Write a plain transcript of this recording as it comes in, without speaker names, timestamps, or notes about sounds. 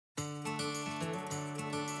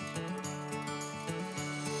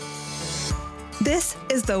This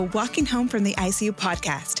is the Walking Home from the ICU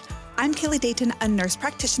podcast. I'm Kelly Dayton, a nurse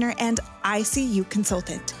practitioner and ICU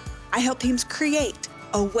consultant. I help teams create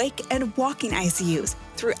awake and walking ICUs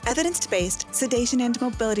through evidence-based sedation and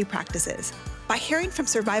mobility practices. By hearing from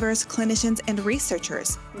survivors, clinicians, and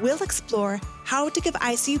researchers, we'll explore how to give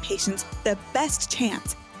ICU patients the best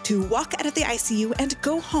chance to walk out of the ICU and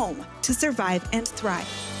go home to survive and thrive.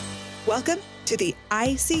 Welcome to the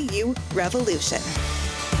ICU Revolution.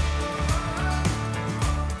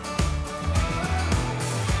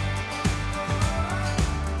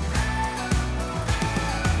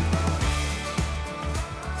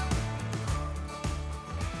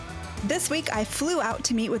 This week, I flew out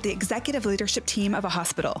to meet with the executive leadership team of a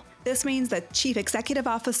hospital. This means the chief executive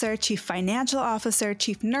officer, chief financial officer,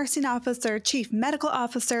 chief nursing officer, chief medical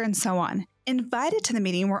officer, and so on. Invited to the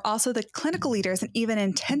meeting were also the clinical leaders and even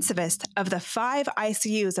intensivists of the 5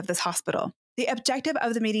 ICUs of this hospital. The objective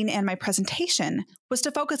of the meeting and my presentation was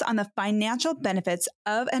to focus on the financial benefits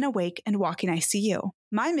of an awake and walking ICU.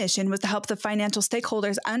 My mission was to help the financial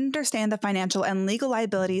stakeholders understand the financial and legal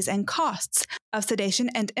liabilities and costs of sedation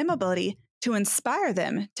and immobility to inspire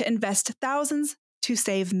them to invest thousands to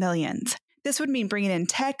save millions. This would mean bringing in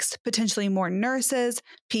techs, potentially more nurses,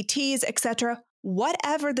 PTs, etc.,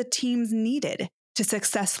 whatever the teams needed to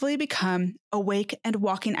successfully become awake and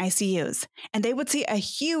walking ICUs, and they would see a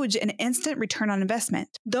huge and instant return on investment.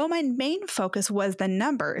 Though my main focus was the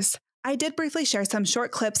numbers, I did briefly share some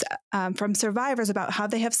short clips from survivors about how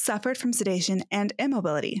they have suffered from sedation and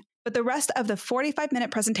immobility. But the rest of the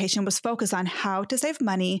 45-minute presentation was focused on how to save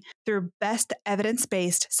money through best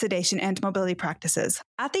evidence-based sedation and mobility practices.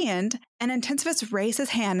 At the end, an intensivist raised his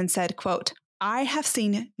hand and said, quote, "I have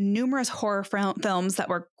seen numerous horror films that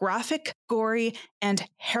were graphic, gory, and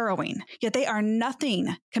harrowing, yet they are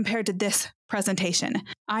nothing compared to this presentation.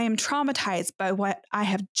 I am traumatized by what I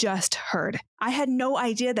have just heard. I had no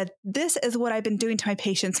idea that this is what I've been doing to my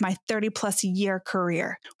patients my 30-plus year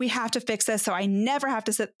career. We have to fix this so I never have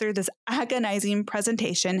to sit through this agonizing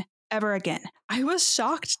presentation ever again." I was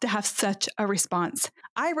shocked to have such a response.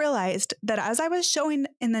 I realized that as I was showing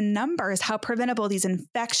in the numbers how preventable these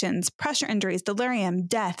infections, pressure injuries, delirium,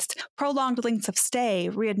 deaths, prolonged lengths of stay,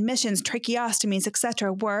 readmissions, tracheostomies,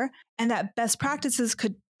 etc. were, and that best practices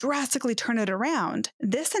could drastically turn it around,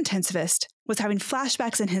 this intensivist was having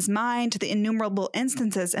flashbacks in his mind to the innumerable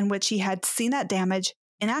instances in which he had seen that damage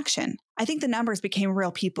in action. I think the numbers became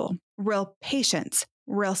real people, real patients,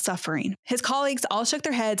 real suffering. His colleagues all shook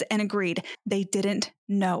their heads and agreed they didn't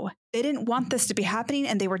know. They didn't want this to be happening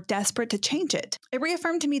and they were desperate to change it. It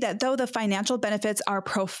reaffirmed to me that though the financial benefits are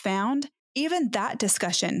profound, even that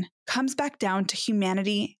discussion comes back down to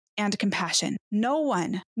humanity and compassion. No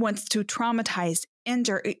one wants to traumatize,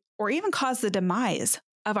 injure, or even cause the demise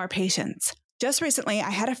of our patients. Just recently, I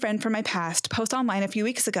had a friend from my past post online a few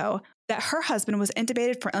weeks ago that her husband was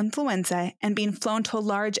intubated for influenza and being flown to a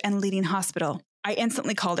large and leading hospital. I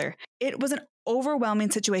instantly called her. It was an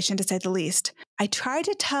overwhelming situation, to say the least. I tried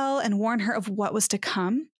to tell and warn her of what was to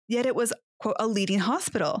come, yet it was, quote, a leading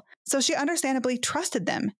hospital. So she understandably trusted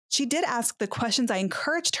them. She did ask the questions I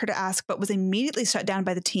encouraged her to ask, but was immediately shut down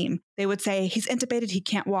by the team. They would say, "He's intubated, he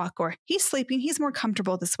can't walk," or "He's sleeping, he's more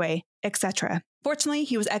comfortable this way," etc. Fortunately,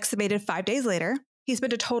 he was extubated 5 days later. He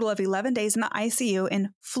spent a total of 11 days in the ICU in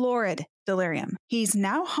florid delirium. He's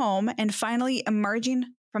now home and finally emerging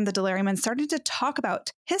from the delirium and started to talk about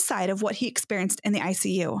his side of what he experienced in the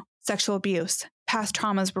ICU. Sexual abuse, past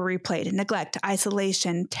traumas were replayed, neglect,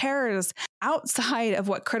 isolation, terrors outside of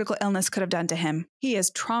what critical illness could have done to him. He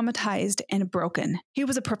is traumatized and broken. He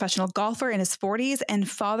was a professional golfer in his 40s and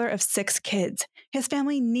father of 6 kids. His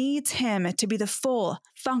family needs him to be the full,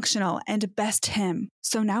 functional, and best him.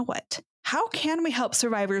 So now what? How can we help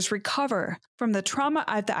survivors recover from the trauma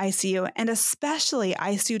of the ICU and especially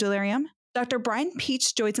ICU delirium? Dr. Brian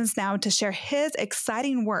Peach joins us now to share his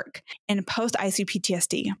exciting work in post-ICU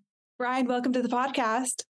PTSD. Brian, welcome to the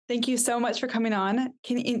podcast. Thank you so much for coming on.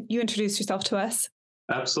 Can you introduce yourself to us?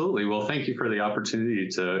 Absolutely. Well, thank you for the opportunity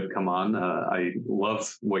to come on. I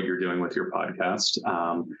love what you're doing with your podcast.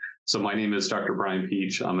 So my name is Dr. Brian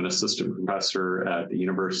Peach. I'm an assistant professor at the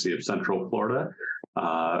University of Central Florida,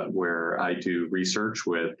 where I do research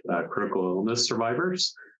with critical illness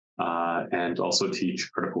survivors. And also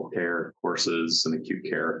teach critical care courses and acute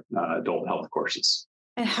care adult health courses.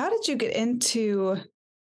 And how did you get into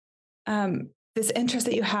this interest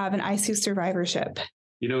that you have in ICU survivorship?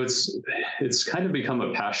 You know, it's kind of become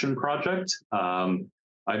a passion project.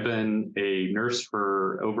 I've been a nurse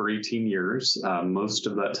for over 18 years. Most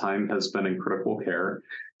of that time has been in critical care.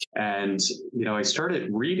 And, I started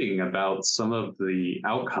reading about some of the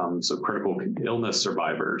outcomes of critical illness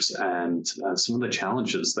survivors and some of the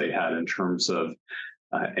challenges they had in terms of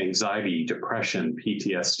anxiety, depression,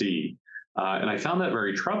 PTSD. And I found that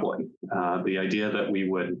very troubling. The idea that we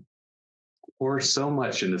would pour so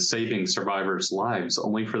much into saving survivors' lives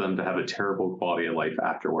only for them to have a terrible quality of life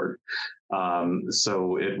afterward.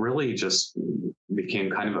 So it really just became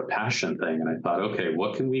kind of a passion thing. And I thought, okay,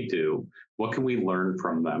 what can we do? What can we learn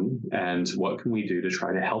from them? And what can we do to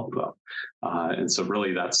try to help them? And so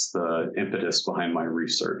really that's the impetus behind my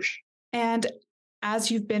research. And as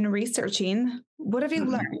you've been researching, what have you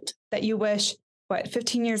learned that you wish,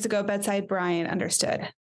 15 years ago, bedside Brian understood?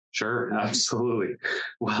 Sure, absolutely.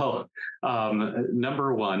 Well,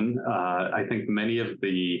 number one, I think many of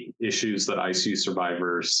the issues that ICU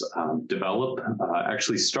survivors develop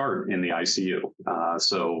actually start in the ICU.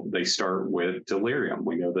 So they start with delirium.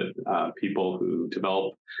 We know that people who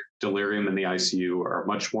develop delirium in the ICU are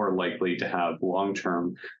much more likely to have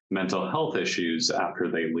long-term mental health issues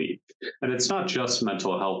after they leave. And it's not just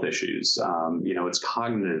mental health issues, it's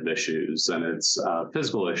cognitive issues and it's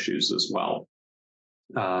physical issues as well.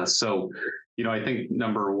 So, I think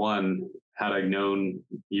number one, had I known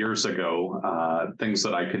years ago things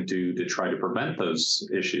that I could do to try to prevent those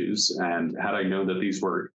issues, and had I known that these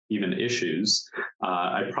were even issues,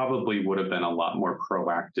 I probably would have been a lot more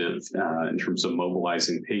proactive in terms of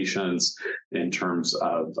mobilizing patients, in terms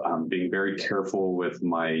of being very careful with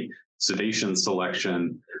my sedation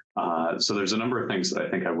selection. So there's a number of things that I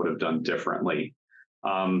think I would have done differently.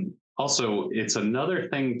 Also, it's another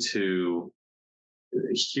thing to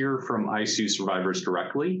hear from ICU survivors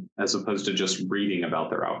directly, as opposed to just reading about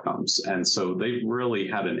their outcomes. And so they've really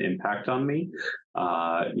had an impact on me.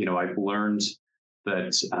 I've learned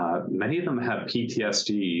that many of them have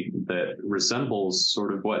PTSD that resembles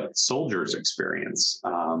sort of what soldiers experience,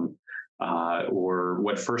 or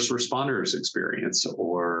what first responders experience,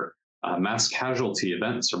 or mass casualty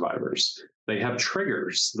event survivors. They have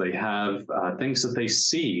triggers. They have things that they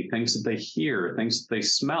see, things that they hear, things that they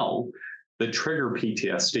smell that trigger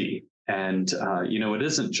PTSD. And, it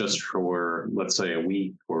isn't just for, let's say, a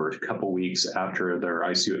week or a couple weeks after their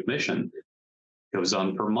ICU admission. It goes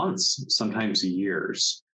on for months, sometimes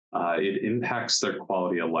years. It impacts their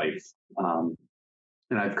quality of life. And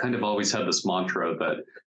I've kind of always had this mantra that,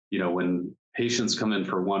 when patients come in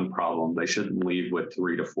for one problem, they shouldn't leave with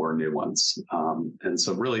 3 to 4 new ones. And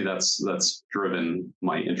so really that's driven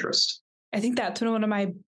my interest. I think that's been one of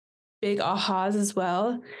my big ahas as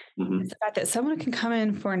well. Mm-hmm. The fact that someone can come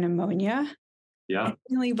in for pneumonia, and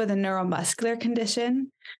leave with a neuromuscular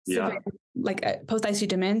condition, like post-ICU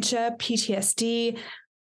dementia, PTSD.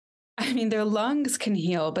 I mean, their lungs can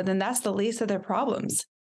heal, but then that's the least of their problems.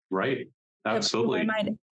 Right. Absolutely.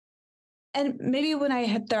 And maybe when I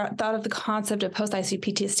had thought of the concept of post-ICU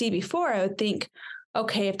PTSD before, I would think,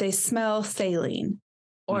 okay, if they smell saline,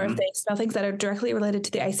 or if they smell things that are directly related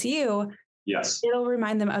to the ICU, yes, it'll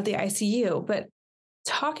remind them of the ICU. But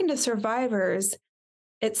talking to survivors,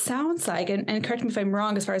 it sounds like, and correct me if I'm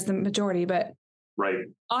wrong as far as the majority, but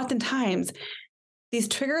oftentimes these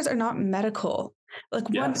triggers are not medical. Like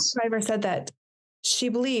one survivor said that she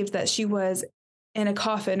believed that she was in a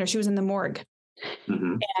coffin or she was in the morgue.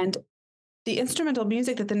 And the instrumental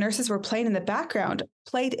music that the nurses were playing in the background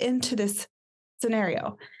played into this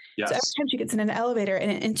scenario. So every time she gets in an elevator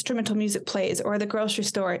and an instrumental music plays, or the grocery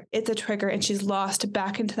store, it's a trigger, and she's lost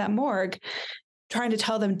back into that morgue, trying to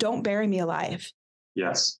tell them, don't bury me alive.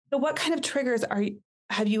 Yes. So what kind of triggers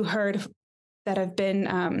have you heard that have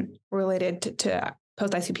been related to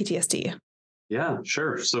post-ICU PTSD? Yeah,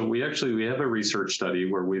 sure. So we have a research study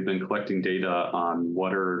where we've been collecting data on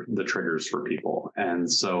what are the triggers for people. And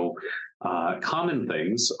so common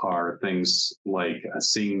things are things like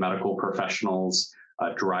seeing medical professionals,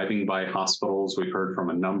 driving by hospitals. We've heard from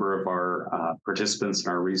a number of our participants in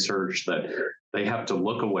our research that they have to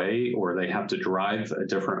look away or they have to drive a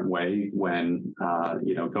different way when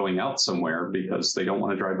going out somewhere because they don't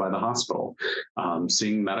want to drive by the hospital.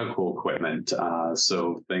 Seeing medical equipment,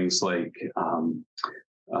 so things like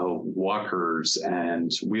walkers and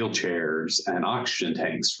wheelchairs and oxygen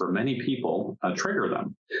tanks for many people trigger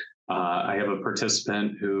them. I have a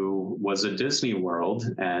participant who was at Disney World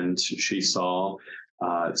and she saw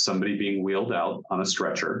somebody being wheeled out on a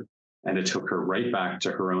stretcher, and it took her right back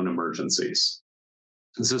to her own emergencies.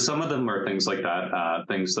 And so some of them are things like that,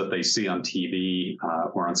 things that they see on TV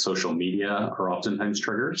or on social media are oftentimes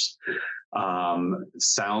triggers.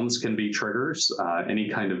 Sounds can be triggers. Any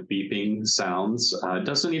kind of beeping sounds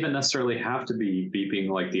doesn't even necessarily have to be beeping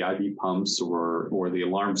like the IV pumps or the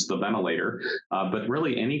alarms of the ventilator, but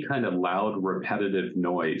really any kind of loud, repetitive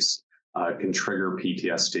noise can trigger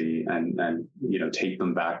PTSD and take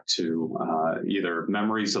them back to either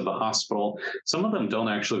memories of the hospital. Some of them don't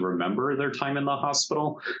actually remember their time in the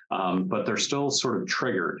hospital, but they're still sort of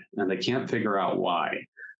triggered and they can't figure out why.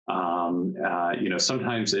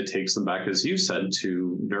 Sometimes it takes them back, as you said,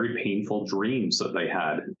 to very painful dreams that they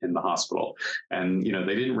had in the hospital. And,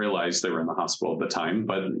 they didn't realize they were in the hospital at the time,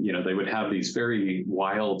 but, they would have these very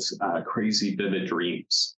wild, crazy, vivid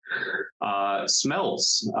dreams.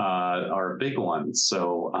 Smells are big ones.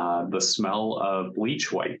 So the smell of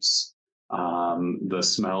bleach wipes, the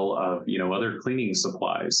smell of, other cleaning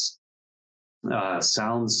supplies.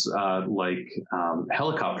 Sounds like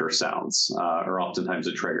helicopter sounds are oftentimes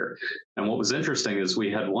a trigger. And what was interesting is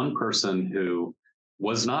we had one person who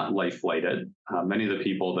was not life flighted. Many of the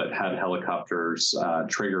people that had helicopters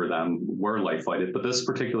trigger them were life flighted, but this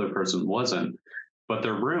particular person wasn't. But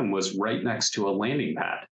their room was right next to a landing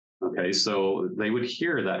pad. Okay, so they would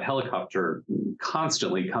hear that helicopter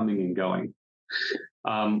constantly coming and going.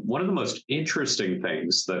 One of the most interesting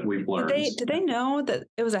things that we've learned. Did they know that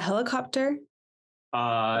it was a helicopter?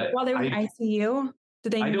 While they were in ICU?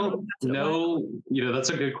 Did they? I don't know. That's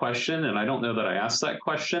a good question, and I don't know that I asked that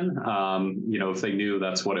question. If they knew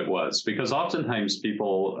that's what it was, because oftentimes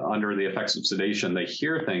people under the effects of sedation, they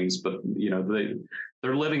hear things, but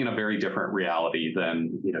they're living in a very different reality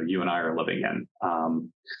than you and I are living in.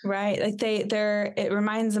 Right, like it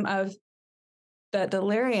reminds them of the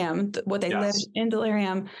delirium, what they lived in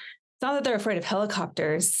delirium. It's not that they're afraid of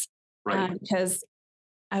helicopters, right? Because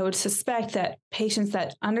I would suspect that patients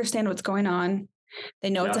that understand what's going on, they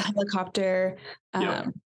know it's a helicopter. I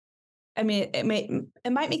mean, it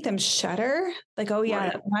might make them shudder. Like, oh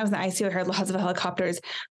yeah, when I was in the ICU, I heard lots of helicopters,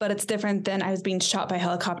 but it's different than I was being shot by a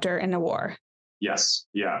helicopter in a war. Yes.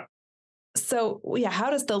 Yeah. So how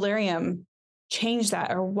does delirium change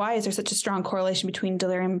that, or why is there such a strong correlation between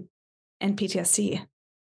delirium and PTSD?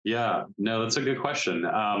 Yeah. No, that's a good question.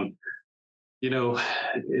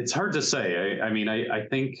 It's hard to say. I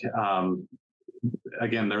think,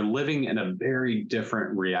 again, they're living in a very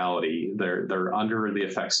different reality. They're under the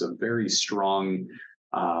effects of very strong,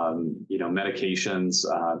 medications.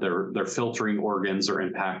 Their filtering organs are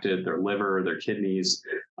impacted, their liver, their kidneys.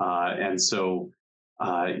 And so,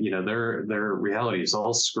 their reality is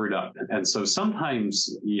all screwed up. And so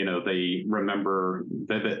sometimes, they remember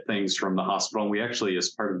vivid things from the hospital. And we actually, as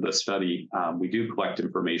part of the study, we do collect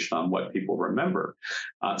information on what people remember.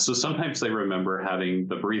 So sometimes they remember having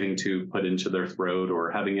the breathing tube put into their throat or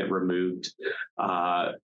having it removed.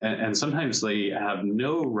 And sometimes they have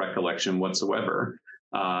no recollection whatsoever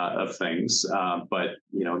of things. But,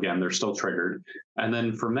 again, they're still triggered. And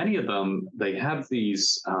then for many of them, they have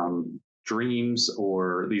these dreams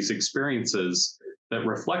or these experiences that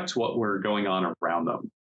reflect what were going on around them.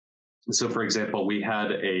 So, for example, we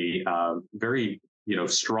had a very,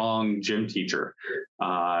 strong gym teacher,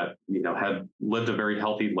 had lived a very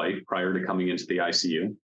healthy life prior to coming into the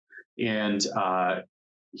ICU. And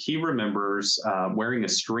he remembers wearing a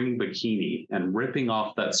string bikini and ripping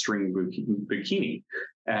off that string bikini.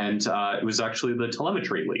 And it was actually the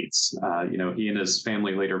telemetry leads. He and his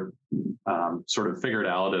family later sort of figured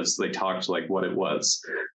out as they talked like what it was.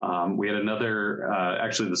 We had another,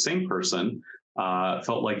 actually the same person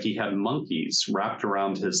felt like he had monkeys wrapped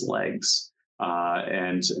around his legs.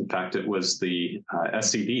 And in fact, it was the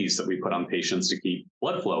SCDs that we put on patients to keep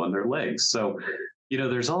blood flow in their legs. So,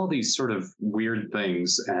 there's all these sort of weird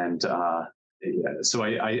things. And so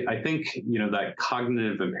I think, that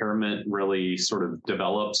cognitive impairment really sort of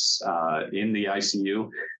develops in the ICU.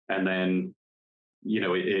 And then,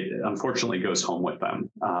 it unfortunately goes home with them.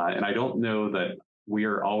 And I don't know that we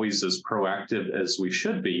are always as proactive as we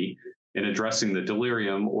should be in addressing the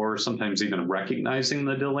delirium or sometimes even recognizing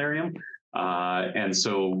the delirium. And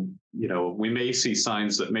so, we may see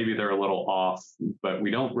signs that maybe they're a little off, but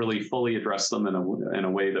we don't really fully address them in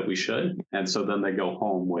a way that we should. And so then they go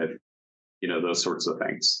home with, those sorts of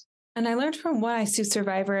things. And I learned from one ICU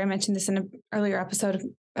survivor, I mentioned this in an earlier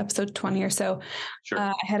episode 20 or so. Sure.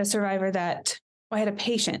 I had a survivor I had a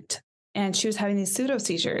patient and she was having these pseudo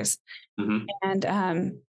seizures. Mm-hmm. And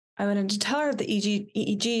I wanted to tell her the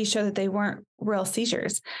EEG showed that they weren't real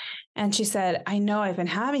seizures. And she said, I know I've been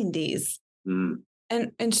having these. Mm.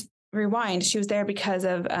 And rewind, she was there because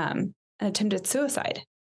of an attempted suicide.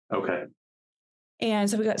 Okay. And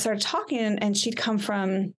so we started talking, and she'd come from,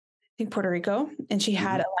 I think, Puerto Rico, and she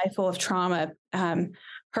had a life full of trauma.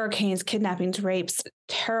 hurricanes, kidnappings, rapes,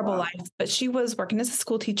 terrible life. But she was working as a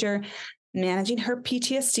school teacher, managing her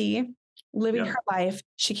PTSD, living her life.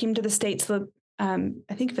 She came to the States to, I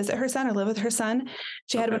think, visit her son or live with her son.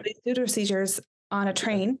 She had one of these pseudo seizures on a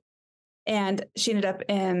train, and she ended up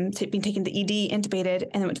being taken to ED, intubated,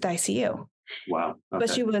 and then went to the ICU. Wow. But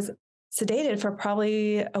she was sedated for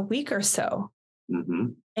probably a week or so.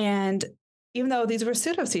 And even though these were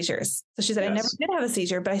pseudo seizures, so she said, I never did have a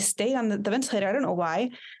seizure, but I stayed on the ventilator. I don't know why.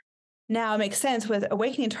 Now it makes sense with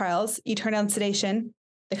awakening trials. You turn down sedation,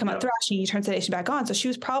 they come out thrashing, you turn sedation back on. So she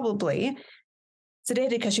was probably sedated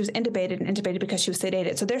because she was intubated, and intubated because she was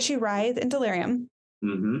sedated. So there she writhed in delirium.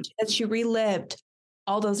 And she relived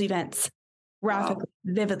all those events graphically,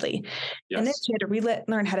 vividly. And then she had to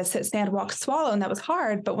learn how to sit, stand, walk, swallow. And that was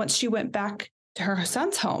hard. But once she went back to her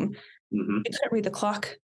son's home, she couldn't read the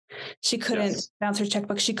clock. She couldn't bounce her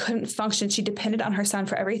checkbook. She couldn't function. She depended on her son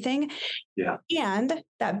for everything. And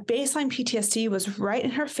that baseline PTSD was right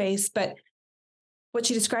in her face. But what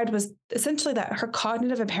she described was essentially that her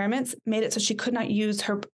cognitive impairments made it so she could not use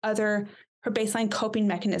her baseline coping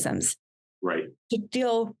mechanisms to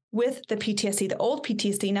deal with the PTSD, the old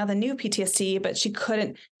PTSD, now the new PTSD, but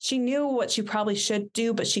she knew what she probably should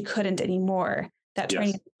do, but she couldn't anymore. That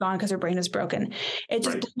training was gone because her brain was broken. It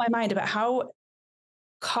just blew my mind about how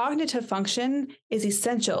cognitive function is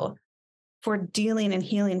essential for dealing and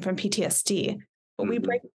healing from PTSD. But we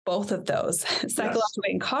break both of those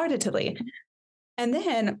psychologically and cognitively. And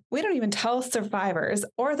then we don't even tell survivors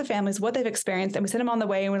or the families what they've experienced. And we send them on the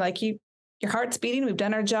way and we're like, your heart's beating. We've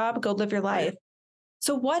done our job. Go live your life.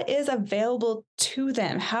 So what is available to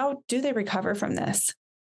them? How do they recover from this?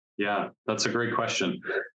 Yeah, that's a great question.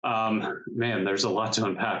 Man, there's a lot to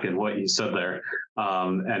unpack in what you said there.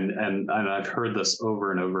 And I've heard this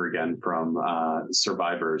over and over again from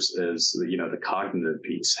survivors is, the cognitive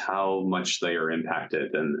piece, how much they are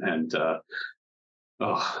impacted.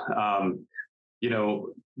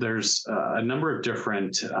 There's a number of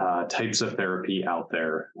different types of therapy out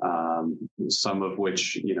there, some of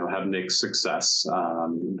which, have mixed success.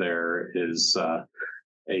 There is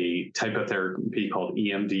a type of therapy called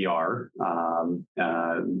EMDR.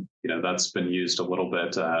 That's been used a little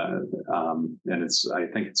bit, and I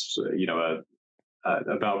think it's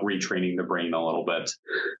about retraining the brain a little bit.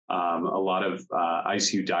 A lot of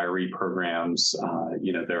ICU diary programs.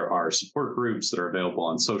 There are support groups that are available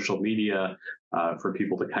on social media for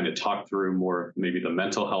people to kind of talk through more of maybe the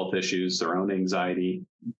mental health issues, their own anxiety.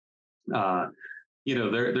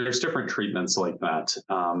 There's different treatments like that.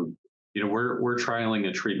 We're trialing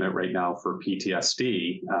a treatment right now for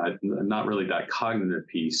PTSD, not really that cognitive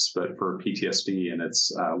piece, but for PTSD, and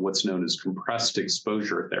it's what's known as compressed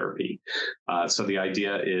exposure therapy. So the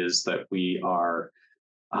idea is that we are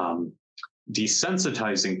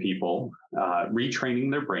desensitizing people,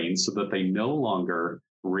 retraining their brains so that they no longer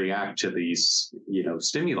react to these,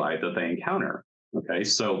 stimuli that they encounter. Okay,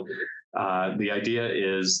 so the idea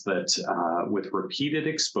is that with repeated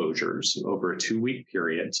exposures over a 2-week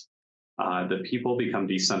period, that people become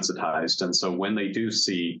desensitized. And so when they do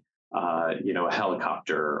see, a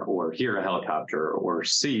helicopter or hear a helicopter or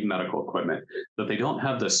see medical equipment, that they don't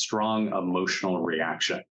have this strong emotional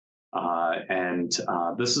reaction.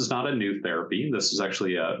 This is not a new therapy. This is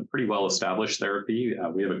actually a pretty well-established therapy.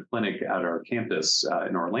 We have a clinic at our campus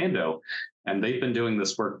in Orlando, and they've been doing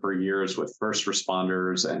this work for years with first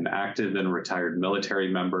responders and active and retired military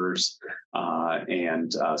members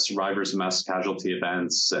and survivors of mass casualty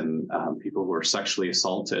events and people who are sexually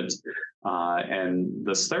assaulted. And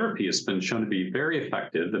this therapy has been shown to be very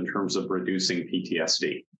effective in terms of reducing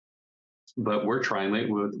PTSD. But we're trying it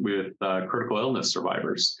with critical illness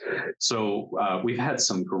survivors. So we've had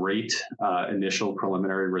some great initial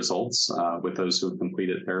preliminary results with those who have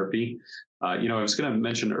completed therapy. I was going to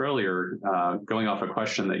mention earlier, going off a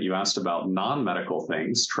question that you asked about non-medical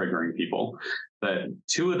things triggering people, that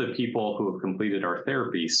 2 of the people who have completed our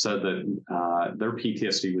therapy said that their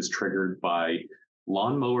PTSD was triggered by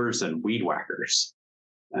lawnmowers and weed whackers.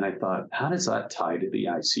 And I thought, how does that tie to the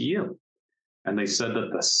ICU? And they said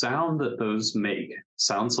that the sound that those make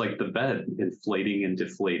sounds like the bed inflating and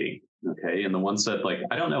deflating. Okay. And the one said,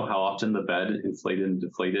 I don't know how often the bed inflated and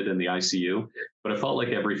deflated in the ICU, but it felt like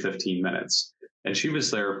every 15 minutes. And she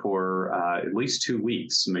was there for at least 2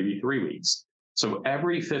 weeks, maybe 3 weeks. So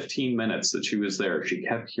every 15 minutes that she was there, she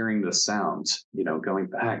kept hearing the sound, going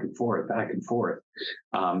back and forth, back and forth.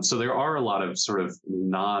 So there are a lot of sort of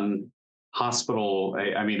hospital,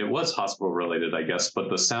 it was hospital related, I guess, but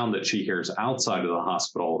the sound that she hears outside of the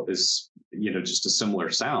hospital is, just a similar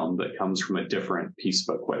sound that comes from a different piece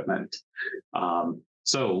of equipment.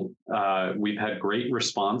 So we've had great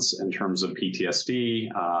response in terms of PTSD,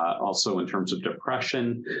 also in terms of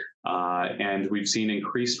depression, and we've seen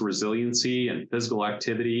increased resiliency and physical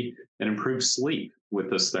activity and improved sleep with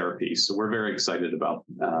this therapy. So we're very excited about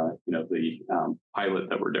the pilot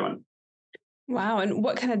that we're doing. Wow. And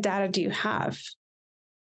what kind of data do you have?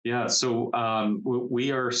 Yeah, so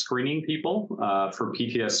we are screening people for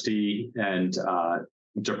PTSD and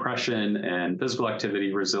depression and physical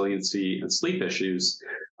activity, resiliency, and sleep issues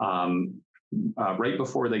right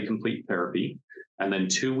before they complete therapy, and then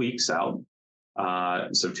 2 weeks out,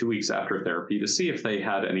 so 2 weeks after therapy, to see if they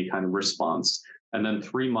had any kind of response, and then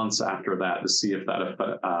 3 months after that to see if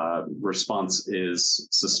that response is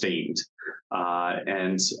sustained.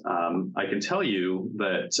 And I can tell you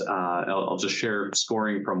that I'll just share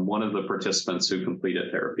scoring from one of the participants who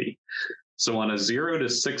completed therapy. So on a 0 to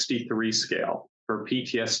 63 scale, her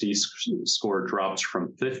PTSD score drops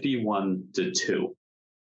from 51 to 2.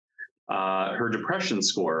 Her depression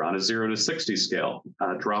score on a 0 to 60 scale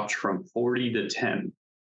dropped from 40 to 10.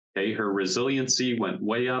 Okay, her resiliency went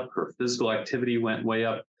way up, her physical activity went way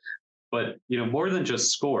up. But more than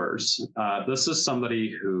just scores, this is somebody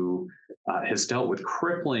who has dealt with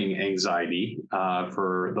crippling anxiety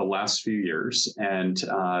for the last few years, and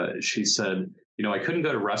she said, I couldn't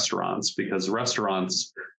go to restaurants because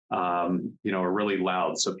restaurants, are really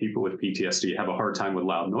loud. So people with PTSD have a hard time with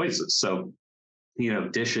loud noises. So,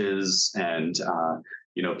 dishes and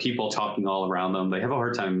people talking all around them, they have a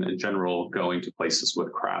hard time in general going to places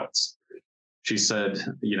with crowds. She said,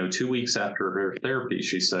 2 weeks after her therapy,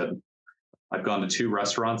 she said, I've gone to 2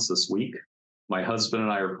 restaurants this week. My husband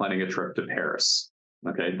and I are planning a trip to Paris.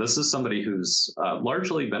 Okay, this is somebody who's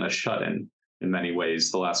largely been a shut-in in many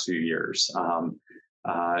ways the last few years.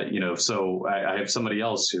 So I have somebody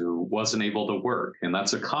else who wasn't able to work. And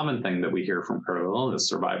that's a common thing that we hear from critical illness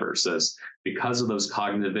survivors is because of those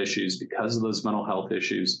cognitive issues, because of those mental health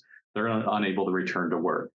issues, they're unable to return to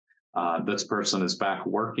work. This person is back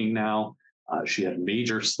working now. She had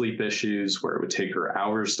major sleep issues where it would take her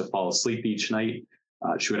hours to fall asleep each night.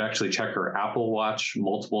 She would actually check her Apple Watch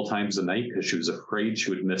multiple times a night because she was afraid she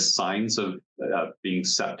would miss signs of being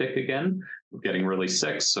septic again, getting really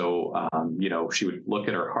sick. So, she would look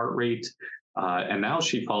at her heart rate, and now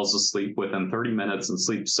she falls asleep within 30 minutes and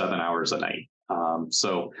sleeps 7 hours a night.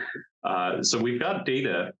 So we've got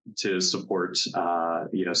data to support,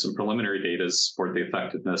 some preliminary data to support the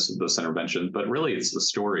effectiveness of this intervention, but really it's the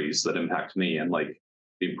stories that impact me and like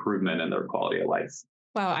the improvement in their quality of life.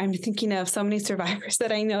 Wow, I'm thinking of so many survivors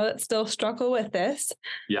that I know that still struggle with this.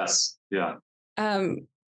 Yes. Yeah.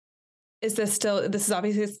 This is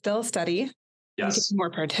obviously still a study. Yes. More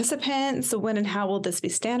participants. So when and how will this be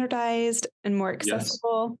standardized and more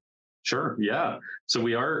accessible? Yes. Sure. Yeah. So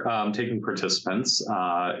we are taking participants.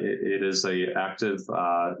 It is an active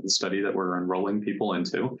study that we're enrolling people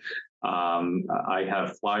into. I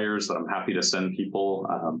have flyers that I'm happy to send people.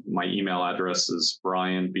 My email address is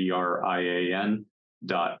Brian, BRIAN,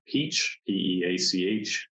 .peach,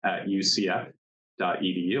 PEACH, @UCF.edu.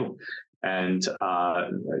 And,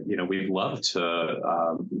 we'd love to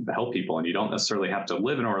help people. And you don't necessarily have to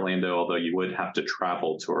live in Orlando, although you would have to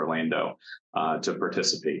travel to Orlando to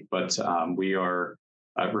participate. But we are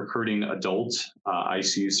recruiting adult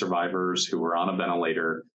ICU survivors who are on a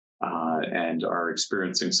ventilator and are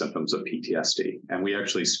experiencing symptoms of PTSD. And we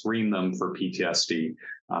actually screen them for PTSD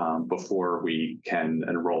before we can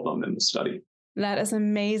enroll them in the study. That is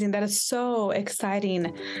amazing. That is so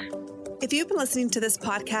exciting. If you've been listening to this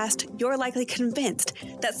podcast, you're likely convinced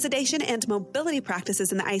that sedation and mobility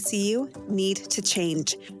practices in the ICU need to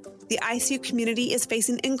change. The ICU community is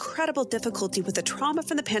facing incredible difficulty with the trauma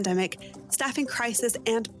from the pandemic, staffing crisis,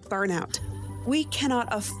 and burnout. We cannot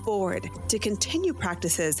afford to continue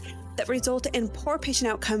practices that result in poor patient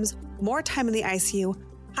outcomes, more time in the ICU,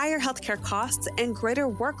 higher healthcare costs, and greater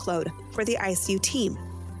workload for the ICU team.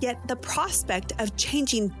 Yet the prospect of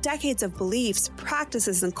changing decades of beliefs,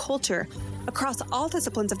 practices, and culture across all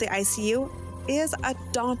disciplines of the ICU is a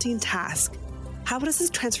daunting task. How does this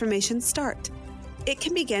transformation start? It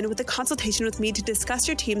can begin with a consultation with me to discuss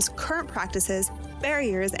your team's current practices,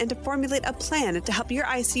 barriers, and to formulate a plan to help your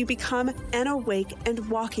ICU become an awake and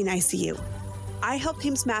walking ICU. I help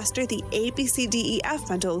teams master the ABCDEF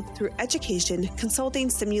bundle through education, consulting,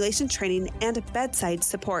 simulation training, and bedside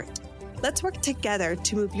support. Let's work together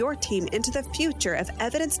to move your team into the future of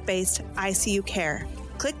evidence-based ICU care.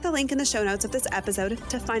 Click the link in the show notes of this episode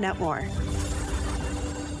to find out more.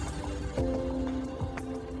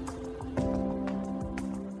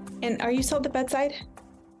 And are you still at the bedside?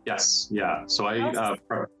 Yes. Yeah. So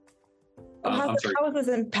how is this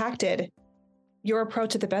impacted? your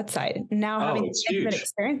approach at the bedside now having intimate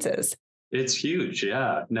experiences? It's huge.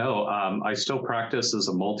 Yeah. No, I still practice as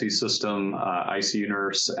a multi-system ICU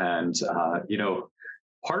nurse. And,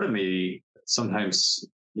 part of me sometimes,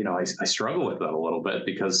 I struggle with that a little bit,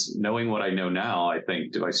 because knowing what I know now, I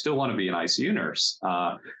think, do I still want to be an ICU nurse?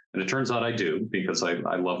 And it turns out I do, because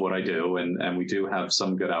I love what I do. And we do have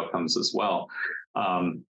some good outcomes as well.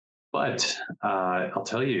 But I'll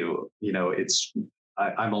tell you,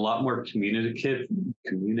 I'm a lot more communicative,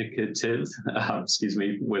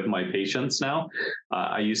 with my patients now.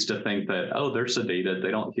 I used to think that, they're sedated,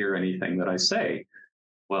 they don't hear anything that I say.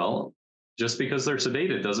 Well, just because they're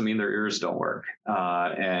sedated doesn't mean their ears don't work.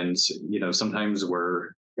 And sometimes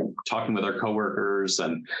we're talking with our coworkers,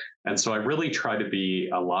 and so I really try to be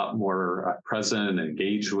a lot more present and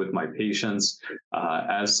engaged with my patients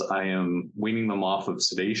as I am weaning them off of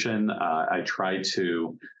sedation. I try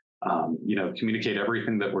to communicate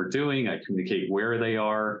everything that we're doing. I communicate where they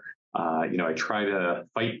are. I try to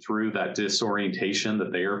fight through that disorientation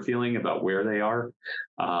that they are feeling about where they are.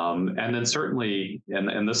 And then certainly,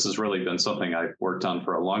 and this has really been something I've worked on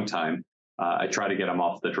for a long time, I try to get them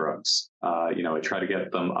off the drugs. I try to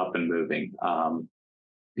get them up and moving. I've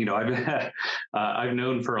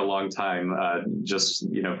known for a long time, just,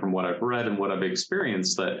 from what I've read and what I've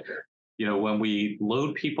experienced, that when we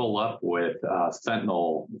load people up with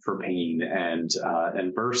fentanyl for pain and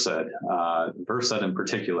Versed in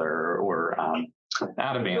particular, or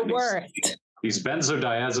Ativan, these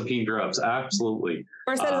benzodiazepine drugs, absolutely.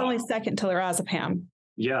 Versed is only second to lorazepam.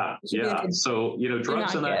 Yeah. So,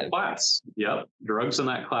 drugs in that class. Yep. Drugs in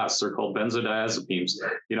that class are called benzodiazepines.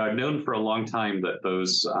 I've known for a long time that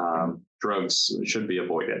those drugs should be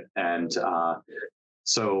avoided. And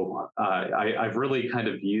so I've really kind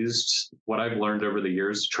of used what I've learned over the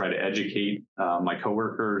years to try to educate my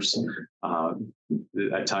coworkers.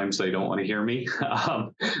 At times they don't want to hear me,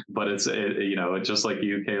 but it's just like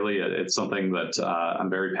you, Kaylee, it's something that I'm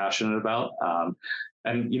very passionate about.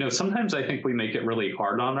 And sometimes I think we make it really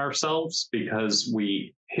hard on ourselves, because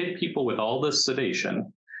we hit people with all this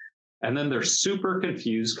sedation, and then they're super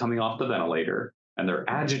confused coming off the ventilator, and they're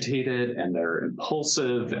agitated and they're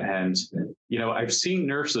impulsive. And, I've seen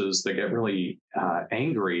nurses that get really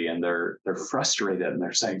angry, and they're frustrated, and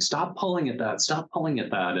they're saying, stop pulling at that, stop pulling at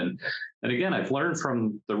that. And again, I've learned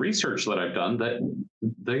from the research that I've done that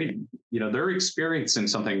they're experiencing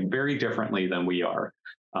something very differently than we are.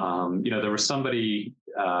 There was somebody,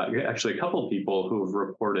 actually a couple of people who have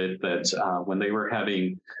reported that when they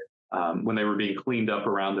were being cleaned up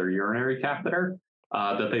around their urinary catheter,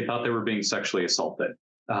 that they thought they were being sexually assaulted.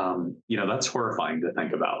 That's horrifying to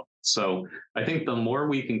think about. So I think the more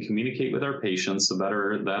we can communicate with our patients, the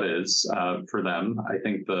better that is for them. I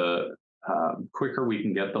think the quicker we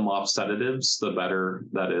can get them off sedatives, the better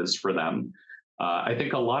that is for them. I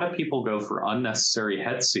think a lot of people go for unnecessary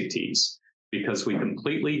head CTs because we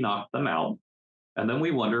completely knock them out. And then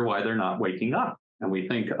we wonder why they're not waking up. And we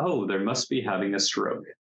think, they must be having a stroke.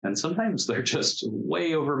 And sometimes they're just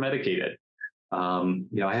way over medicated.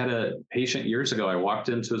 I had a patient years ago. I walked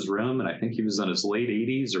into his room, and I think he was in his late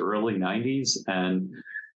 80s or early 90s. And,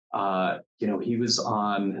 he was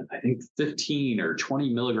on, I think, 15 or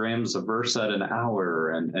 20 milligrams of Versed an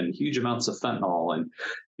hour, and huge amounts of fentanyl. And,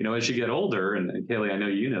 as you get older, and Kaylee, I know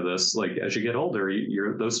you know this, like as you get older,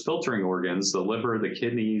 those filtering organs, the liver, the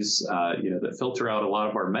kidneys, that filter out a lot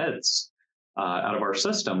of our meds out of our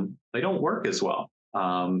system, they don't work as well.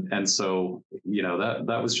 And so,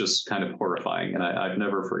 that was just kind of horrifying. And I've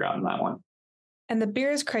never forgotten that one. And the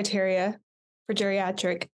Beers criteria for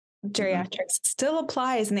geriatrics still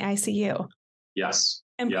applies in the ICU. Yes.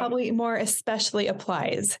 And probably more especially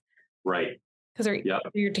applies. Right. Because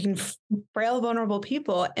you're taking frail, vulnerable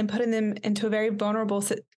people and putting them into a very vulnerable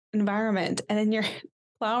environment. And then you're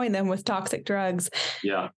plowing them with toxic drugs.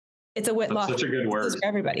 Yeah. It's a whitlock. That's such a good word for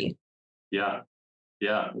everybody. Yeah.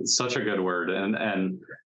 Yeah. It's such a good word. And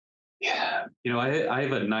I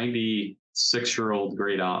have a 96-year-old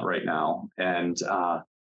great aunt right now. And,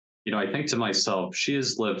 I think to myself, she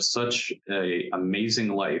has lived such an amazing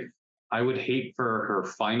life. I would hate for her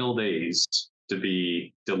final days to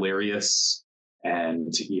be delirious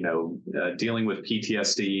and, dealing with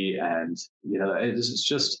PTSD. And, it's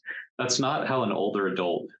just, that's not how an older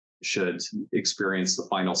adult should experience the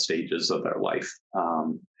final stages of their life.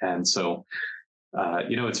 And so,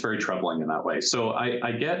 it's very troubling in that way. So I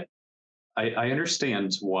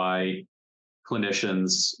understand why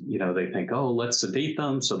clinicians, they think, let's sedate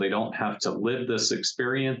them so they don't have to live this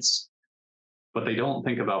experience, but they don't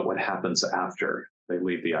think about what happens after they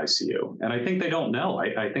leave the ICU. And I think they don't know.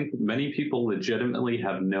 I think many people legitimately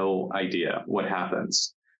have no idea what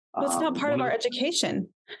happens. Well, it's not part of our education.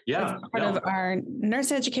 Yeah. It's part of our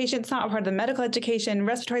nursing education. It's not part of the medical education,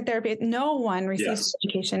 respiratory therapy. No one receives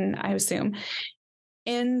education, I assume,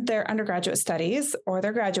 in their undergraduate studies or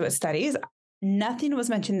their graduate studies. Nothing was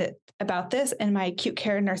mentioned about this in my acute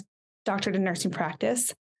care doctorate in nursing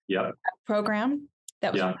practice program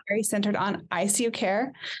that was very centered on ICU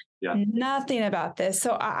care. Nothing about this.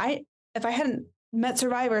 So if I hadn't met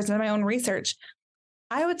survivors in my own research,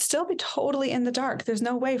 I would still be totally in the dark. There's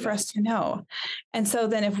no way for us to know. And so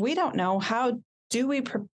then if we don't know, how do we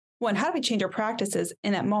change our practices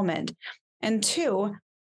in that moment? And two,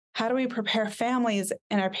 how do we prepare families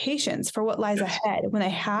and our patients for what lies ahead when they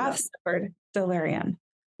have suffered delirium?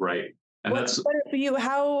 Right. And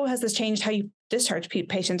how has this changed how you discharge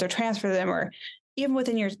patients or transfer them, or even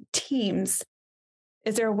within your teams?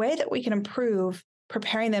 Is there a way that we can improve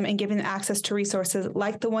preparing them and giving them access to resources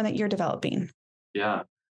like the one that you're developing? Yeah,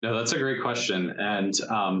 no, that's a great question. And,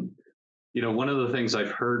 one of the things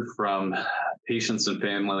I've heard from patients and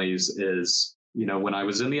families is, when I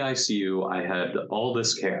was in the ICU, I had all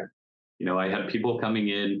this care. I had people coming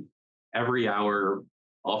in every hour,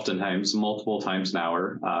 oftentimes multiple times an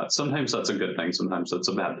hour. Sometimes that's a good thing. Sometimes that's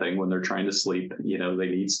a bad thing when they're trying to sleep. They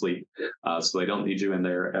need sleep. So they don't need you in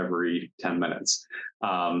there every 10 minutes.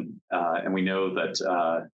 And we know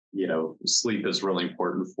that, sleep is really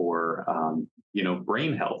important for,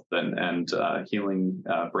 brain health and healing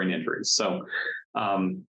brain injuries. So,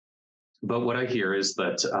 but what I hear is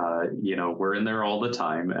that, we're in there all the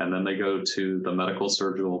time, and then they go to the medical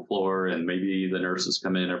surgical floor, and maybe the nurses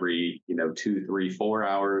come in every, 2, 3, 4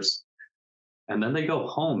 hours, and then they go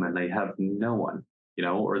home and they have no one,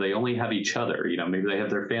 or they only have each other, maybe they have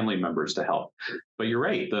their family members to help. But you're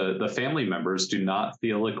right, the family members do not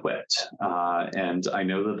feel equipped. And I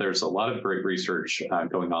know that there's a lot of great research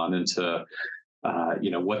going on into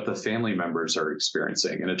what the family members are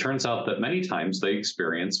experiencing. And it turns out that many times they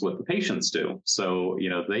experience what the patients do. So,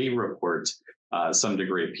 they report some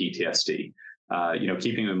degree of PTSD,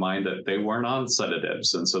 keeping in mind that they weren't on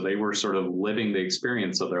sedatives. And so they were sort of living the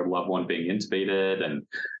experience of their loved one being intubated.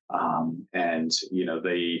 And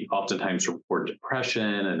they oftentimes report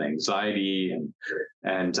depression and anxiety.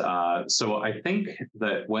 And so I think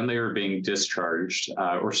that when they are being discharged,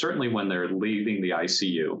 or certainly when they're leaving the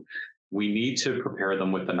ICU, we need to prepare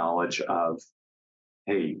them with the knowledge of,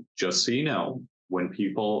 hey, just so you know, when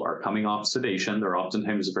people are coming off sedation, they're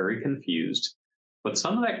oftentimes very confused, but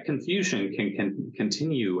some of that confusion can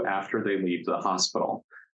continue after they leave the hospital.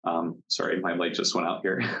 Sorry, my light just went out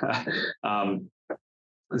here.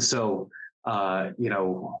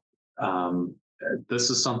 This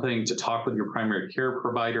is something to talk with your primary care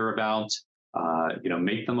provider about,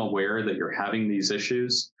 make them aware that you're having these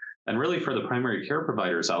issues. And really, for the primary care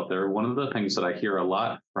providers out there, one of the things that I hear a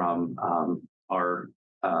lot from our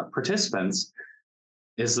participants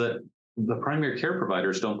is that the primary care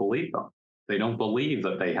providers don't believe them. They don't believe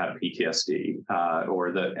that they have PTSD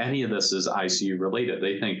or that any of this is ICU related.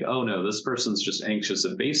 They think, oh no, this person's just anxious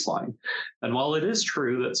at baseline. And while it is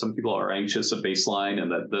true that some people are anxious at baseline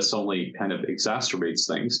and that this only kind of exacerbates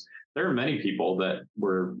things, there are many people that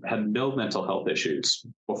had no mental health issues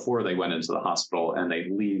before they went into the hospital, and they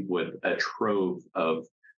leave with a trove of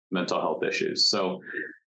mental health issues. So,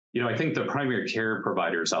 I think the primary care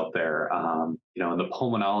providers out there, and the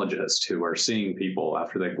pulmonologists who are seeing people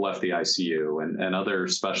after they've left the ICU and other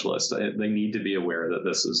specialists, they need to be aware that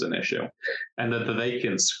this is an issue and that they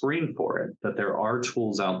can screen for it, that there are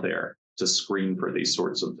tools out there to screen for these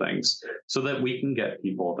sorts of things so that we can get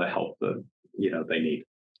people the help that, they need.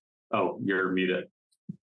 Oh, you're muted.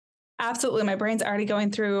 Absolutely. My brain's already going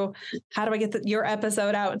through, how do I get your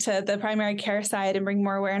episode out to the primary care side and bring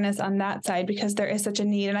more awareness on that side, because there is such a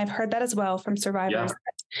need. And I've heard that as well from survivors.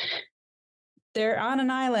 Yeah. They're on an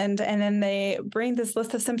island, and then they bring this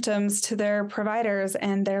list of symptoms to their providers,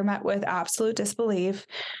 and they're met with absolute disbelief,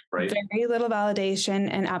 right, very little validation,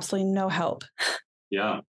 and absolutely no help.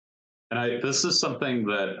 Yeah. And this is something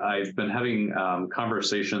that I've been having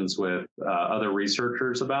conversations with other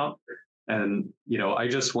researchers about. And, I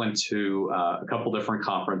just went to a couple different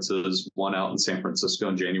conferences, one out in San Francisco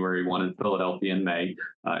in January, one in Philadelphia in May.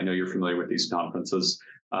 I know you're familiar with these conferences,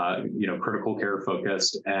 critical care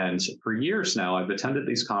focused. And for years now, I've attended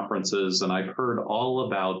these conferences, and I've heard all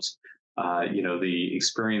about, the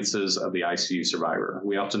experiences of the ICU survivor.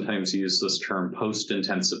 We oftentimes use this term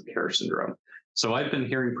post-intensive care syndrome. So I've been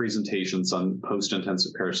hearing presentations on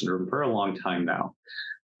post-intensive care syndrome for a long time now.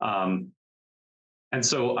 And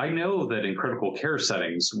so I know that in critical care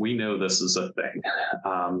settings, we know this is a thing.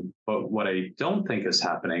 But what I don't think is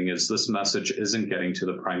happening is this message isn't getting to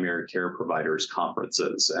the primary care providers'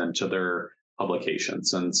 conferences and to their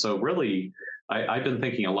publications. And so really, I've been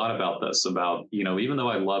thinking a lot about this, about, even though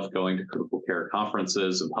I love going to critical care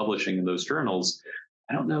conferences and publishing in those journals,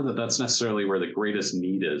 I don't know that that's necessarily where the greatest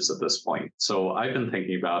need is at this point. So I've been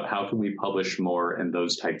thinking about how can we publish more in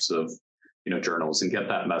those types of, journals and get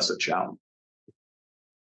that message out.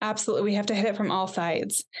 Absolutely. We have to hit it from all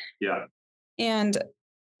sides. Yeah. And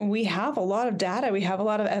we have a lot of data. We have a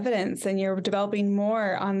lot of evidence, and you're developing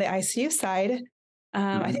more on the ICU side.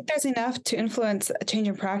 I think there's enough to influence a change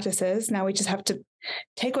in practices. Now we just have to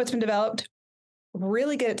take what's been developed,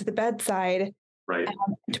 really get it to the bedside, right,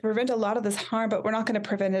 to prevent a lot of this harm, but we're not going to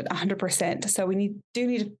prevent it 100%. So we do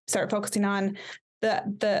need to start focusing on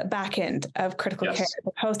the back end of critical care,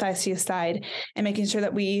 the post-ICU side, and making sure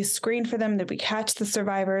that we screen for them, that we catch the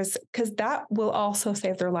survivors, because that will also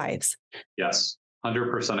save their lives. Yes,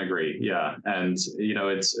 100% agree. Yeah. And,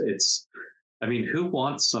 who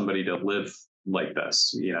wants somebody to live like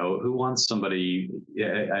this? Who wants somebody?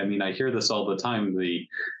 I hear this all the time,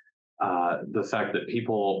 the fact that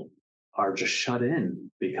people are just shut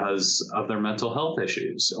in because of their mental health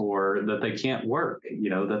issues, or that they can't work,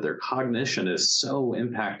 that their cognition is so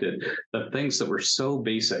impacted, that things that were so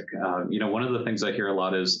basic. One of the things I hear a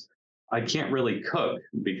lot is, I can't really cook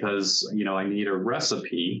because, I need a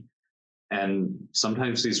recipe. And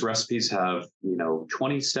sometimes these recipes have,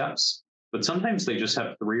 20 steps, but sometimes they just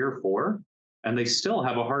have 3 or 4, and they still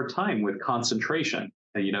have a hard time with concentration,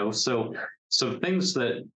 So things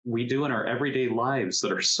that we do in our everyday lives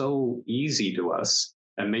that are so easy to us,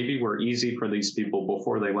 and maybe were easy for these people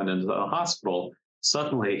before they went into the hospital,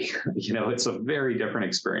 suddenly, it's a very different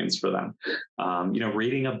experience for them.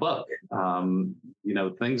 Reading a book,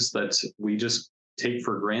 things that we just take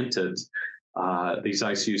for granted, these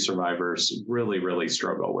ICU survivors really, really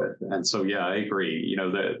struggle with. And so, yeah, I agree,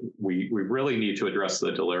 that we really need to address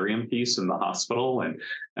the delirium piece in the hospital,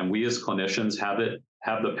 and we as clinicians have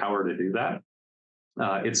the power to do that.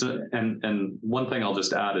 And one thing I'll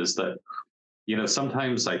just add is that,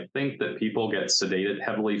 sometimes I think that people get sedated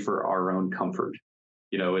heavily for our own comfort.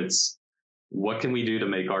 It's what can we do to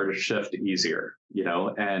make our shift easier,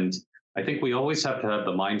 and I think we always have to have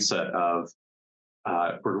the mindset of,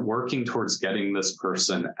 we're working towards getting this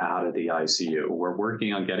person out of the ICU. We're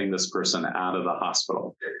working on getting this person out of the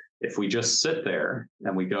hospital. If we just sit there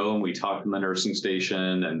and we go and we talk in the nursing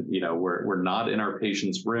station, and we're not in our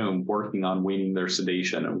patient's room working on weaning their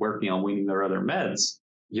sedation and working on weaning their other meds,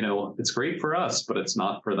 it's great for us, but it's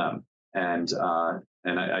not for them. And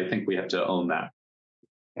I think we have to own that.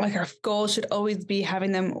 Like, our goal should always be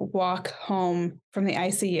having them walk home from the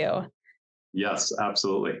ICU. Yes,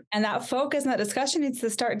 absolutely. And that focus and that discussion needs to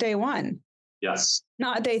start day 1. Yes.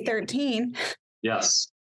 Not day 13.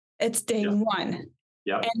 Yes. It's day 1.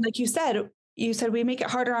 Yep. And like you said we make it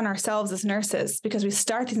harder on ourselves as nurses, because we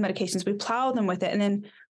start these medications, we plow them with it, and then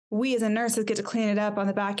we as a nurses get to clean it up on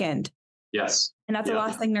the back end. Yes. And that's the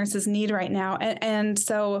last thing nurses need right now. And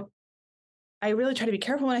so I really try to be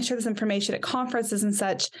careful when I share this information at conferences and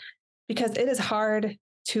such, because it is hard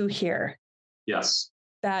to hear. Yes.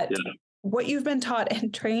 That what you've been taught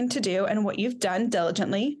and trained to do, and what you've done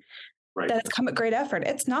diligently, that has come at great effort.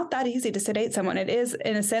 It's not that easy to sedate someone. It is,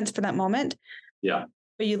 in a sense, for that moment. Yeah.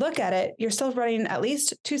 But you look at it, you're still running at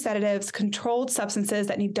least 2 sedatives, controlled substances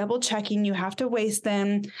that need double checking. You have to waste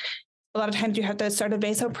them. A lot of times you have to start a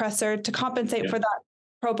vasopressor to compensate for that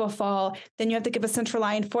propofol. Then you have to give a central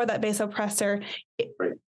line for that vasopressor.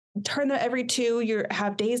 Turn them every 2. You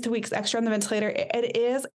have days to weeks extra on the ventilator. It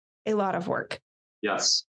is a lot of work.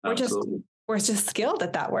 Yes, absolutely. We're just skilled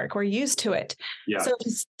at that work. We're used to it. Yeah. So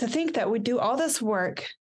to think that we do all this work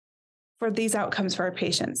for these outcomes for our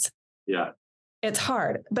patients. Yeah. It's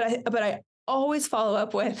hard, but I always follow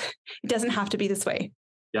up with, it doesn't have to be this way.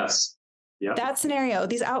 Yes. Yeah. That scenario,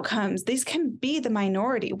 these outcomes, these can be the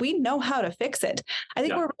minority. We know how to fix it. I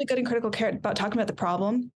think we're really good in critical care about talking about the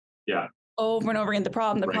problem. Yeah. Over and over again, the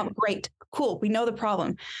problem. Great. Cool. We know the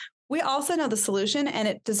problem. We also know the solution, and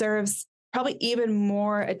it deserves probably even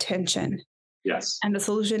more attention. Yes. And the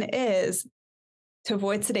solution is to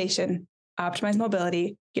avoid sedation, optimize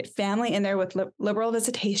mobility, get family in there with liberal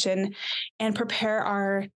visitation, and prepare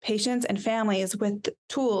our patients and families with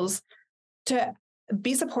tools to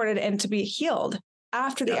be supported and to be healed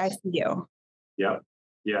after the ICU. Yeah.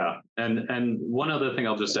 Yeah. And one other thing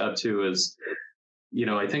I'll just add too is,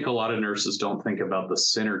 I think a lot of nurses don't think about the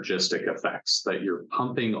synergistic effects, that you're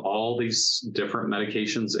pumping all these different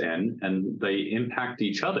medications in and they impact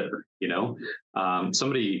each other.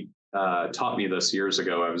 Somebody taught me this years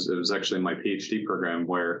ago. It was actually in my PhD program,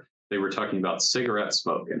 where they were talking about cigarette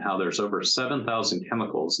smoke and how there's over 7,000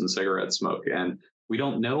 chemicals in cigarette smoke. And we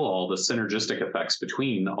don't know all the synergistic effects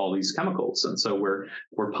between all these chemicals. And so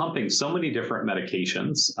we're pumping so many different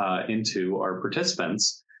medications into our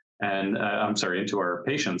participants and into our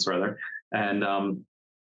patients rather. And,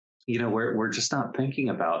 we're just not thinking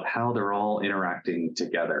about how they're all interacting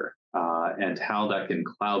together. And how that can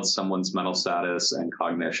cloud someone's mental status and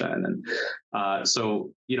cognition. And so,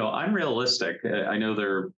 I'm realistic. I know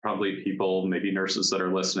there are probably people, maybe nurses that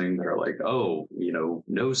are listening that are like, oh,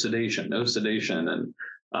 no sedation. And,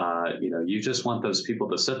 you just want those people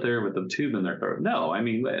to sit there with the tube in their throat. No, I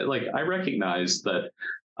mean, like, I recognize that,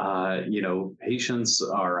 patients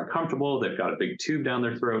are uncomfortable. They've got a big tube down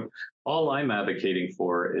their throat. All I'm advocating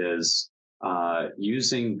for is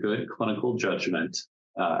using good clinical judgment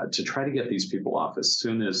to try to get these people off as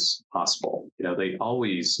soon as possible. They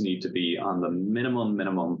always need to be on the minimum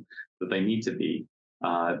that they need to be,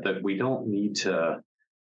 that we don't need to,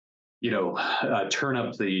 turn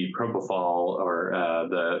up the propofol or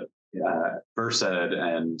the Versed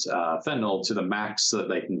and fentanyl to the max that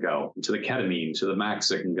they can go, to the ketamine to the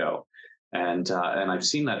max it can go. And I've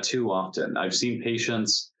seen that too often. I've seen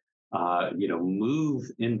patients, move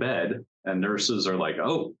in bed and nurses are like,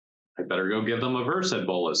 oh, I better go give them a Versed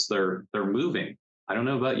bolus. They're moving. I don't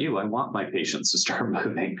know about you. I want my patients to start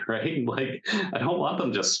moving, right? Like, I don't want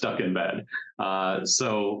them just stuck in bed.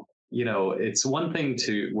 So, it's one thing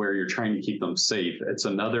where you're trying to keep them safe. It's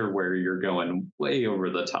another where you're going way over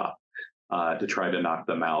the top to try to knock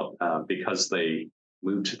them out because they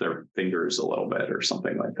moved their fingers a little bit or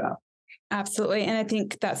something like that. Absolutely. And I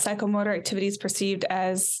think that psychomotor activity is perceived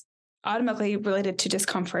as automatically related to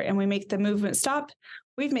discomfort, and we make the movement stop.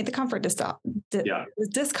 We've made the comfort to stop, the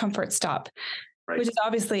discomfort stop, right, which is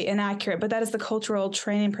obviously inaccurate, but that is the cultural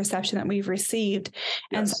training perception that we've received.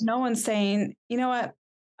 Yes. And so no one's saying, you know what,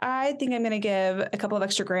 I think I'm going to give a couple of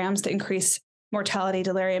extra grams to increase mortality,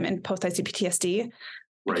 delirium, and post-ICU PTSD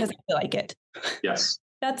because I feel like it. Yes.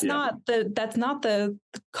 That's not the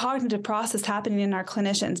cognitive process happening in our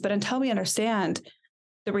clinicians. But until we understand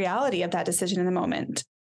the reality of that decision in the moment,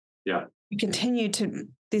 we continue to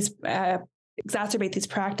exacerbate these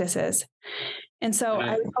practices. And so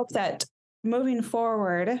I hope that moving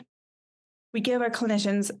forward, we give our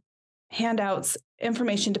clinicians handouts,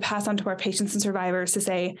 information to pass on to our patients and survivors to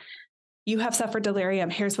say, you have suffered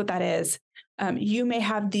delirium. Here's what that is. You may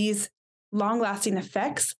have these long-lasting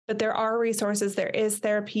effects, but there are resources. There is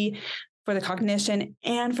therapy for the cognition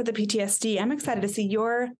and for the PTSD. I'm excited to see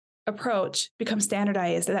your approach become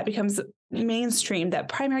standardized, that becomes mainstream, that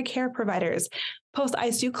primary care providers,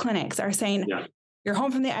 post-ICU clinics are saying, you're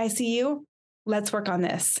home from the ICU, let's work on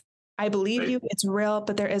this. I believe you, it's real,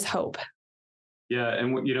 but there is hope. Yeah,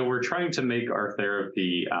 and we're trying to make our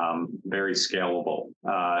therapy very scalable.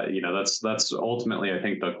 That's ultimately, I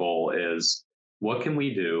think, the goal is, what can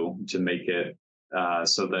we do to make it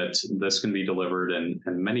so that this can be delivered in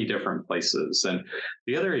many different places? And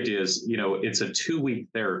the other idea is, it's a 2-week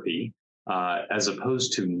therapy as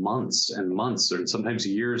opposed to months and months or sometimes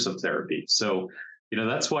years of therapy. So,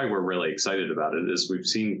 that's why we're really excited about it, is we've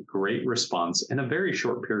seen great response in a very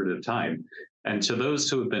short period of time. And to those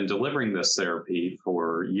who have been delivering this therapy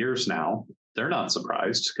for years now, they're not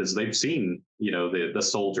surprised because they've seen, the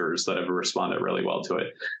soldiers that have responded really well to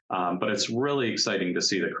it. But it's really exciting to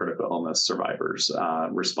see the critical illness survivors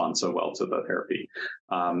respond so well to the therapy.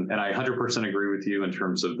 And I 100% agree with you in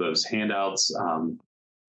terms of those handouts, and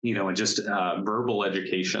just verbal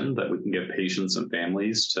education that we can give patients and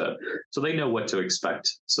families so they know what to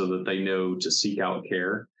expect, so that they know to seek out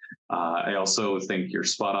care. I also think you're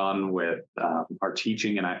spot on with our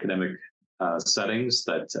teaching and academic settings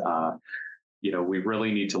that, we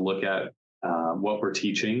really need to look at what we're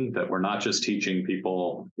teaching, that we're not just teaching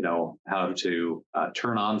people, how to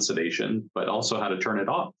turn on sedation, but also how to turn it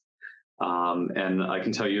off. And I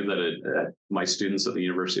can tell you that my students at the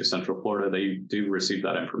University of Central Florida, they do receive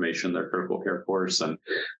that information, their critical care course. And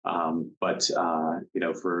but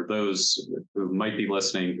for those who might be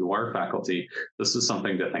listening who are faculty, this is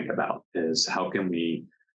something to think about: is how can we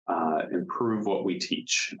improve what we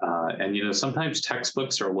teach? And sometimes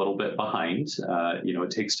textbooks are a little bit behind.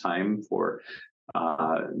 It takes time for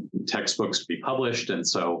textbooks to be published, and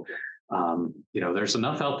so. There's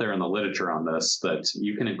enough out there in the literature on this that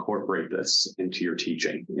you can incorporate this into your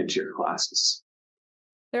teaching, into your classes.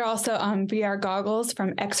 There are also VR goggles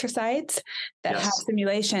from Exercise that have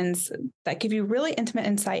simulations that give you really intimate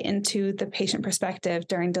insight into the patient perspective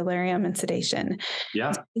during delirium and sedation.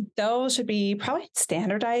 Yeah. Those should be probably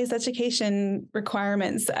standardized education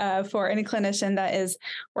requirements for any clinician that is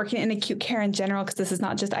working in acute care in general, because this is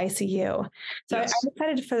not just ICU. So I'm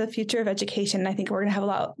excited for the future of education. I think we're going to have a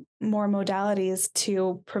lot more modalities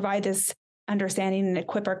to provide this understanding and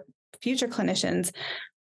equip our future clinicians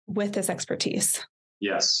with this expertise.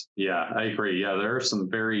 Yes. Yeah, I agree. Yeah, there are some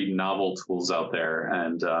very novel tools out there.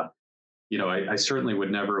 And, I certainly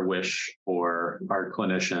would never wish for our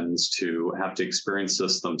clinicians to have to experience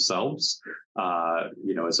this themselves,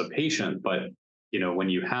 as a patient. But, when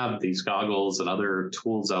you have these goggles and other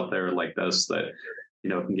tools out there like this that,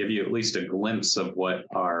 can give you at least a glimpse of what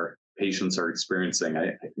our patients are experiencing,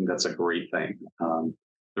 I think that's a great thing.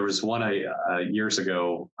 There was one years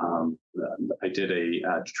ago, I did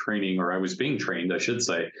a training, or I was being trained, I should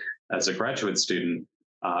say, as a graduate student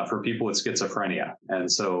for people with schizophrenia. And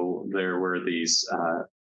so there were these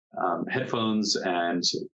headphones, and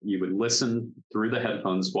you would listen through the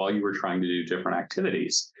headphones while you were trying to do different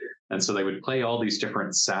activities. And so they would play all these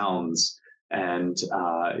different sounds, and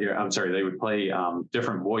they would play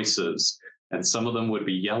different voices. And some of them would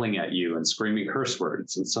be yelling at you and screaming curse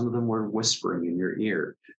words, and some of them were whispering in your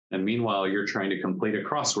ear. And meanwhile, you're trying to complete a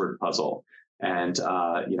crossword puzzle. And,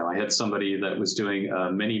 I had somebody that was doing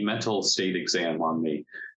a mini mental state exam on me.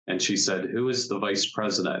 And she said, "Who is the vice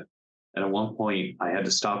president?" And at one point, I had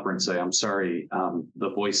to stop her and say, "I'm sorry, the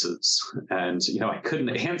voices." And, I couldn't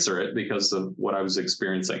answer it because of what I was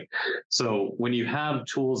experiencing. So when you have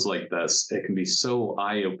tools like this, it can be so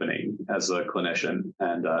eye-opening as a clinician.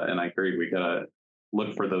 And I agree, we got to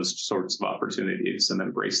look for those sorts of opportunities and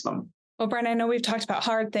embrace them. Well, Brian, I know we've talked about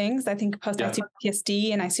hard things. I think post-ICU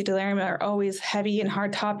PTSD and ICU delirium are always heavy and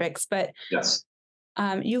hard topics, but yes.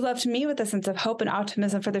 You left me with a sense of hope and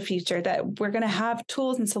optimism for the future, that we're going to have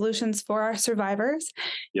tools and solutions for our survivors.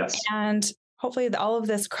 Yes. And hopefully all of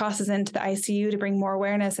this crosses into the ICU to bring more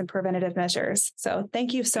awareness and preventative measures. So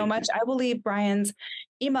thank you so much. I will leave Brian's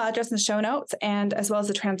email address in the show notes, and as well as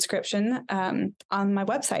the transcription on my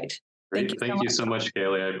website. Great. Thank you so much,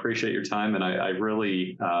 Kaylee. I appreciate your time. And I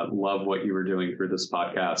really love what you were doing through this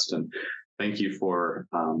podcast. And thank you for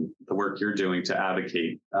the work you're doing to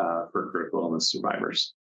advocate for critical illness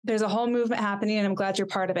survivors. There's a whole movement happening, and I'm glad you're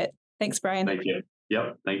part of it. Thanks, Brian. Thank you.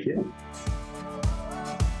 Yep. Thank you.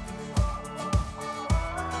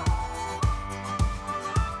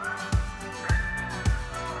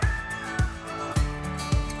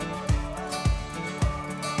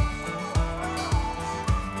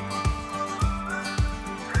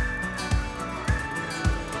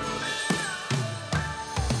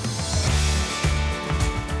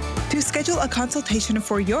 To schedule a consultation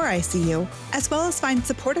for your ICU, as well as find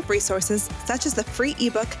supportive resources such as the free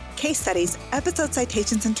ebook, case studies, episode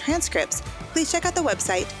citations, and transcripts, please check out the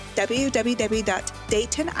website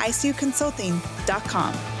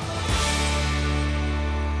www.daytonicuconsulting.com.